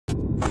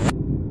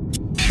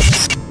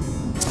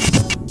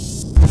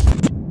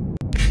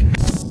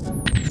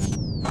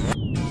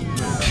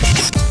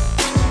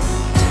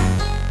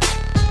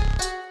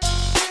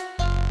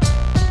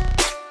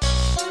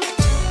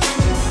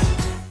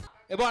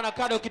Bwana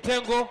Cado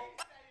Kitengo.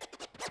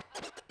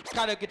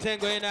 Cado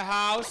Kitengo in the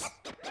house.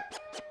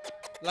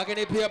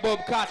 Lakini pia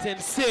Bobcat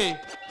MC.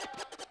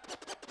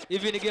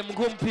 Hivi ni game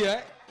ngumu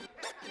pia.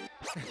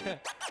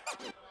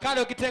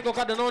 Cado Kitengo,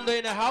 Cado Nondo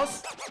in the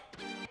house.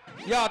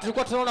 Ya,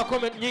 tulikuwa tunaona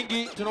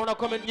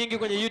comment nyingi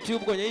kwenye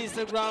YouTube, kwenye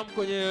Instagram,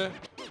 kwenye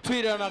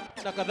Twitter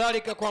na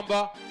kadhalika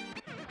kwamba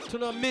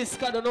tuna miss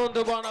Cado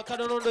Nondo bwana.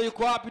 Cado Nondo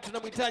yuko wapi?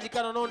 Tunamhitaji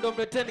Cado Nondo,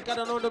 mleteni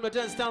Cado Nondo,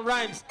 mleteni Stan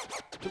Rhymes.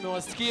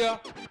 Tumewasikia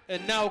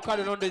and now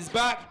Cado Nondo is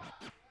back.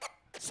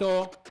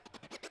 So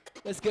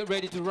let's get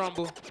ready to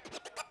rumble.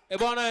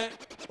 Bwana,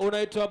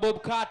 unaitwa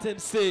Bobcat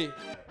MC.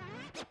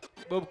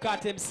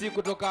 Bobcat MC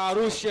kutoka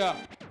Arusha.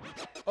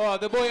 Oh,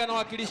 the boy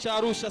anawakilisha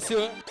Arusha,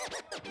 sio?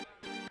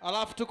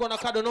 Alafu tuko na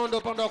Cado Nondo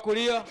upande wa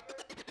kulia.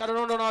 Cado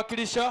Nondo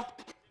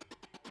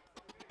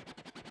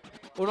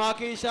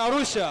unawakilisha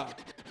Arusha.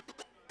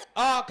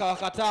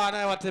 Kawakataa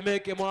naye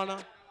watemeke mwana.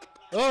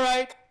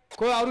 Alright.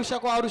 Kwa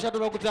Arusha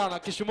tunakutana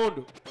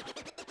Kishumundu.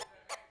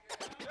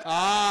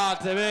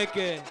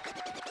 Temeke.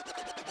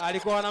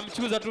 Alikuwa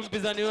anamchuza tu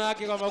mpinzani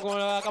wake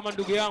kama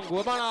ndugu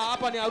yangu. Bana,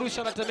 hapa ni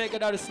Arusha na Temeke,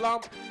 Dar es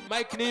Salaam.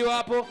 Mike ni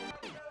hapo.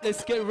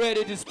 Let's get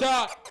ready to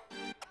start.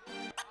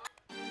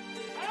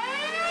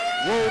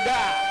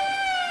 Woda.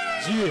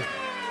 G.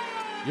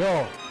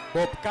 Yo,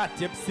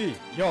 Bobcat MC.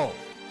 Yo.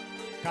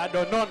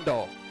 Cado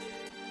Nondo.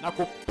 Na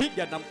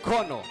kupiga na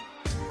mkono.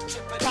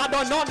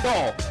 Cado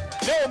Nondo.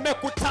 Leo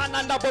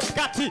umekutana na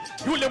Bobcat,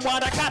 yule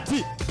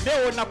mwarakati.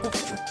 Leo na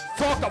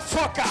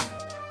kufoka.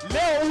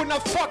 Leo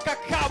unafoka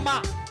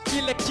kama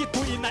ile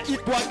kitu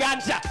inaitwa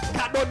ganja.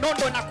 Cado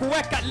Nondo na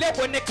kuweka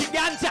lebo ne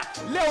kiganja.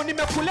 Leo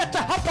nimekuleta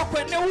hapa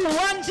kwenye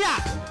uwanja.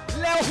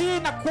 Leo hii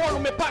na kuona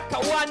umepaka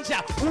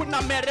uwanja.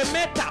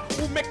 Unameremeta,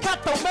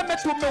 umekata umeme,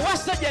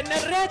 tumewasha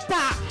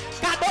generator.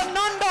 Cado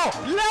Nondo,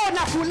 leo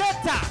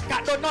nakuleta.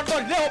 Cado Nondo,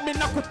 leo mimi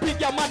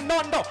nakupiga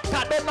manondo.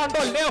 Cado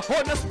Nondo, leo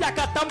unasikia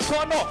kata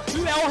mkono.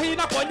 Leo hii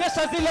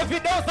nakuonyesha zile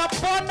video za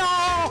pono.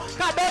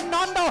 Cado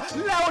Nondo,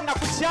 leo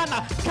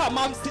nakuchana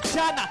kama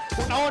msichana.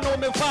 Unaona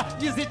umevaa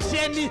hizi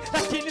cheni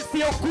lakini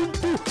sio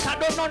kuntu.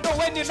 Cado Nondo,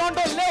 wewe ni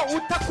nondo, leo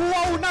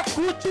utakuwa una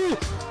kutu.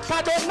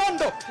 Cado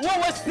Nondo,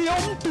 wewe sio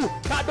mtu.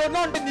 Cado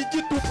Nondo ni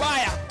jitu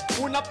baya.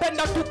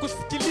 Unapenda tu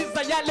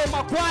kusikiliza yale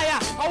makwaya.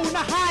 Hauna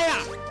haya,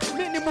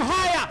 mimi ni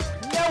muhaya.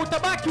 Leo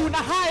utabaki una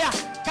haya.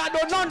 Cado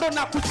Nondo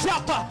na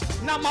kuchapa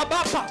na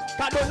mabapa.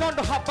 Cado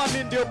Nondo hapa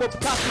mimi ndio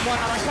Bobcat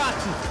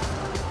mwanaharakati.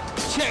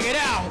 Check it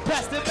out.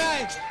 Pass the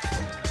mic.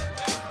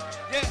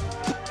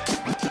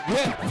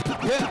 Yeah.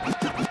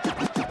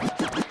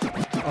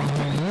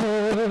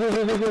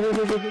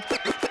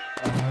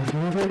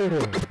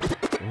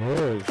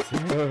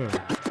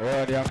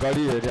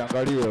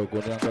 Niangalie huko.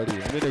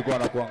 Mimi nilikuwa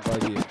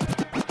nakuangalia.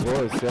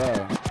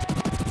 Sawa.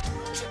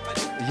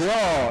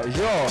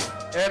 Yo,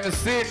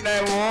 MC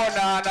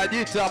nayemuona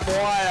anajiita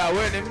Moaya.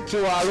 We ni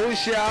mtu wa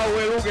Arusha au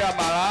we lugha ya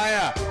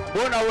malaya?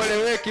 Mbona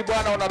ueleweki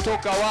bwana,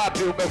 unatoka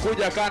wapi?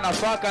 Umekuja kana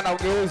faka na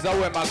ugeuza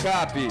uwe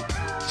makapi.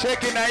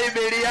 Cheki na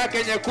email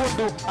yake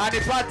nyekundu,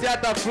 anipate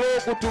hata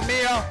flow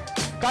kutumia.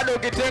 Cado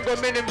Kitengo,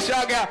 mimi ni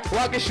mchaga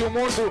wa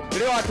Kishumundu.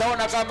 Leo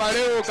ataona kama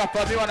leo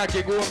kafamiwa na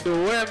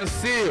kigundu. We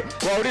MC,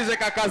 waulize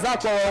kaka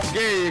zako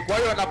waongei. Kwa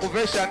hiyo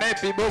nakuvesha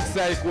nepi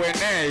boxer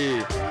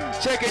ikuenei.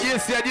 Cheki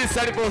jinsi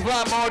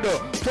alipovaa modo.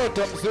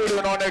 Toto mzuri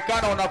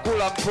unaonekana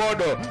unakula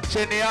mpodo.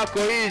 Cheni yako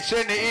hii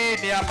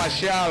ni ya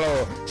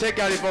mashalo.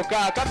 Cheki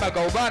alipokaa kama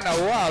kaubana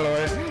uwalo.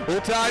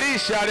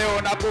 Utarisha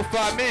leo na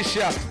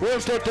kufahamisha. Wewe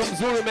mtoto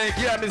mzuri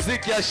umeingia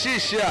muziki ya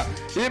shisha.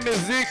 Hii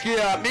muziki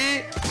ya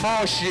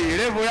moshi.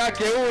 Level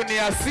yake huu ni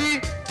ya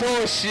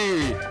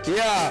toshi.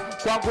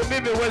 Kwangu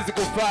mimi huwezi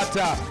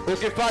kufata.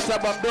 Ukifata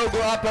bwa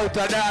mdogo hapa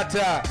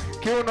utadata.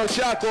 Kiuno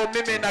chako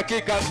mimi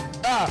nakika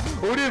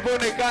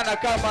ulivyoonekana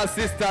kama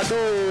sister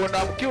do, na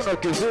kiuno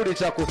kizuri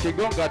cha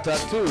kukigonga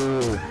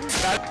tattoo.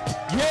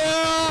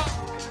 Yeah.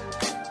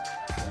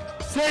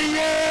 Say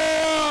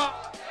yeah.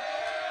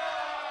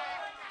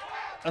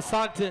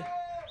 Asante.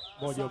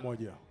 Moja.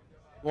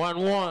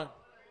 1-1.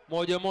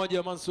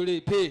 Moja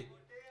Mansuri P.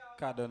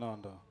 Cado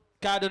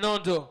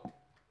Nondo.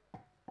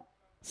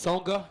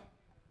 Songa.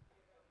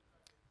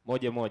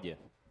 Moja.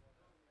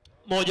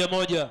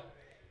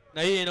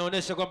 Na hii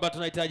inaonyesha kwamba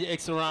tunahitaji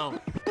extra round.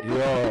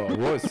 Yo,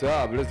 what's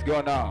up? Let's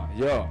go now.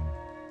 Yo.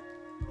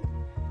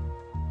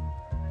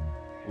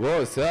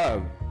 What's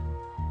up?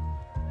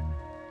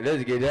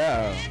 Let's get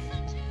out.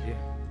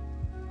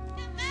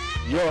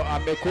 Yo,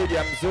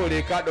 amekuja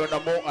mzuri Cado na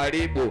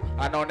muharibu.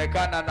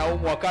 Anaonekana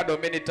naumwa Cado,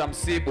 mimi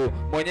nitamsibu.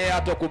 Mwenyewe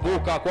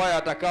hatokumbuka kwa hiyo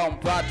atakao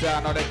mpata.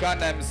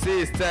 Anaonekana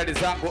MC style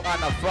zangu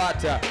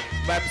anafuata.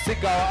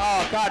 Mamsika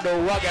wa Cado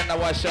uwaga na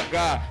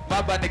washangaa.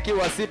 Baba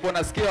nikiwa sipo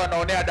nasikia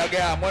wanaonea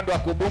dagaa. Mwendo wa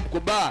kubum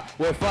kuba,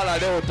 wefala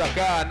leo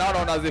utakaa. Naona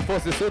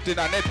unazifosi suti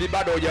na neti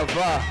bado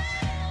hujavaa.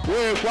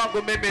 Wewe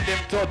kwangu mimi ni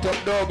mtoto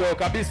mdogo.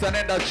 Kabisa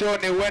nenda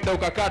choni uende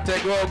ukakate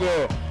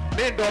gogo.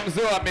 Mimi ndo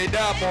mzee wa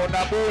midamu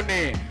na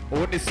buni.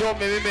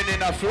 Unisome mimi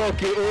nina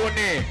floki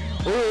uni.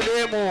 Huyu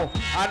demu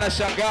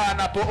anashangaa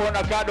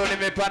anapoona Cado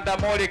nimepanda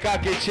moli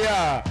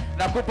kakichaa.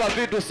 nakupa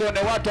vitu sione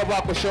watu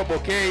wako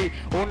shobokei.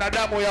 Una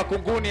damu ya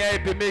kunguni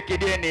haipimiki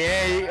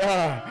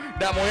DNA.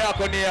 Damu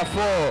yako ni ya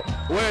 4.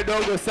 We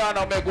dogo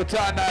sana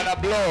umekutana na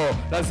blow.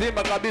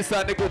 Lazima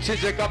kabisa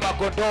nikuchinje kama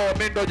kondoo.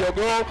 Mimi ndo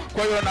jogoo,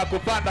 kwa hiyo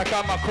nakupanda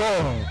kama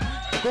koo.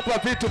 Nakupa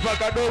vitu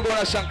paka dogo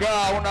na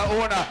shangaa.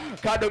 Unaona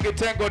Cado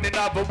Kitengo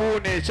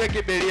ninapobuni.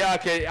 Cheki beli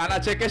yake,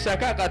 anachekesha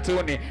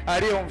kakatuni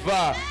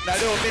aliyomvaa. Na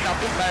leo mimi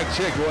nakupa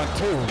cheki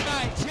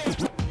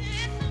 1 2.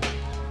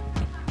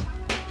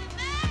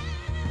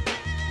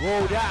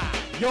 Woda,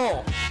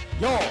 yo,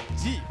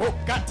 G,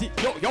 Bobcat,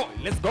 yo,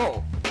 let's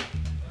go.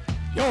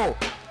 Yo,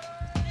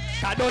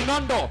 Cado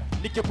Nondo,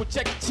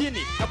 nikikucheck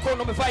chini,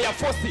 nakuona umevaa ya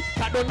fosi.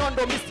 Cado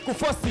Nondo, misi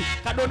kufosi.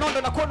 Cado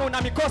Nondo, nakuona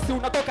una mikosi,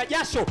 unatoka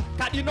jasho.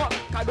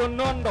 Cado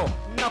Nondo,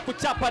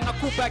 nakuchapa na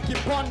kuba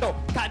kipondo.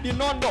 Cado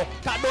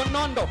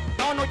Nondo,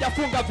 naona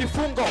hujafunga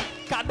vifungo.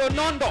 Cado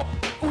Nondo,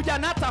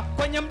 ujanata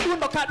kwenye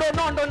mdundo. Cado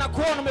Nondo,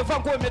 nakuona umevaa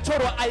nguo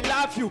imechorwa I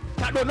love you.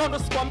 Cado Nondo,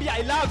 sikwambia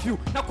I love you.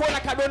 Nakuona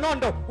Cado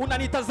Nondo,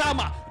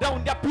 unanitazama.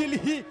 Round ya pili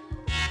hii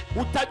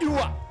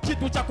utajua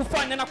kitu cha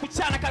kufanya na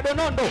kuchana. Cado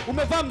Nondo,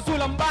 umevaa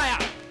mzula mbaya.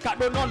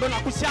 Cado Nondo na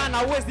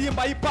kuchana, uwezi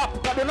imba hip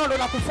hop. Cado Nondo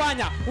na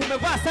kufanya,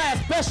 umevaa saya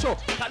special.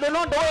 Cado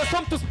Nondo, wewe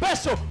sio mtu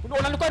special.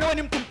 Unalikuwa wewe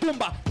ni mtu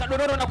mtumba. Cado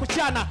Nondo na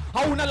kuchana,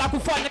 hauna la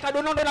kufanya.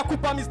 Cado Nondo na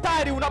kupa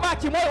mistari,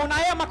 unabaki moyo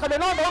unahema. Cado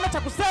Nondo, una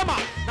cha kusema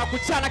na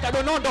kuchana.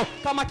 Cado Nondo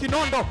kama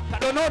kinondo.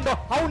 Cado Nondo,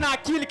 hauna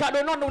akili.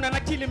 Cado Nondo, una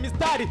nakili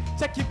mistari.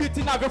 Cheki beat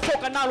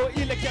inavyofoka nalo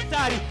ile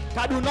kiatari.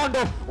 Cado Nondo,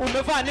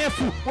 umevaa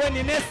nefu, wewe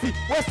ni nesi.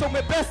 Wewe sio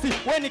umepesi,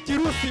 wewe ni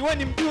kirusi, wewe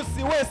ni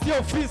mjusi, wewe sio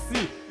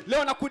ofisi.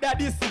 Leo na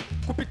kudadisi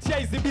kupitia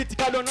hizi beat.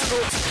 Cado Nondo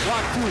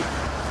 1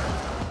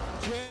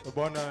 2.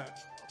 Bwana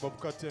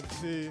Bobcat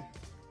MC,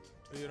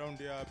 hii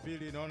round ya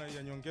pili naona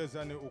ya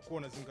nyongeza ni uko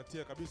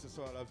unazingatia kabisa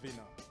swala la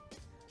vina.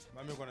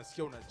 Mami uko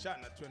nasikia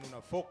unachana tu,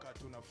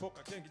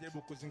 unafoka kengi,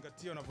 jaribu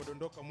kuzingatia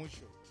unavodondoka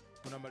mwisho.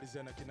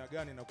 Unamalizia na kina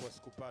gani na kwa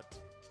sikupati.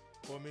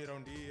 Kwa mimi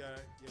round hii ya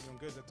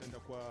nyongeza tenda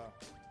kwa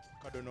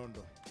Cado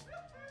Nondo.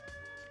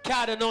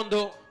 Cado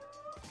Nondo,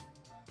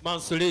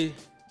 Mansuri,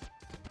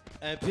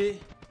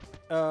 MP.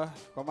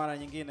 Kwa mara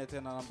nyingine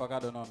tena nampa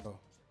Cado Nondo.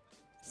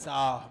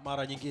 Sawa,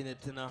 mara nyingine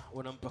tena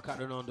unampa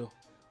Cado Nondo.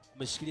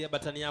 Umeshikilia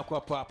batani yako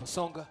hapo hapo,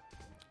 songa.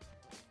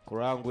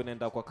 Kura yangu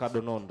inaenda kwa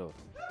Cado Nondo.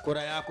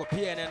 Kura yako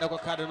pia inaenda kwa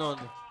Cado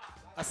Nondo.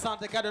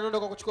 Asante Cado Nondo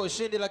kwa kuchukua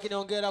ushindi, lakini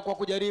hongera kwa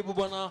kujaribu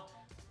bwana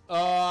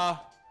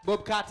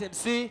Bobcat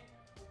MC.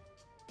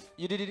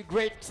 You did it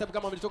great, sababu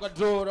kama mlitoka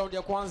draw round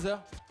ya kwanza.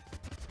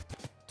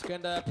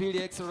 Tukaenda ya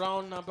pili extra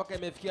round na mpaka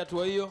imefikia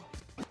hatua hiyo.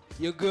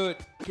 You're good.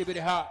 Keep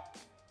it hot.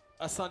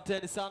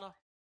 Asanteni sana.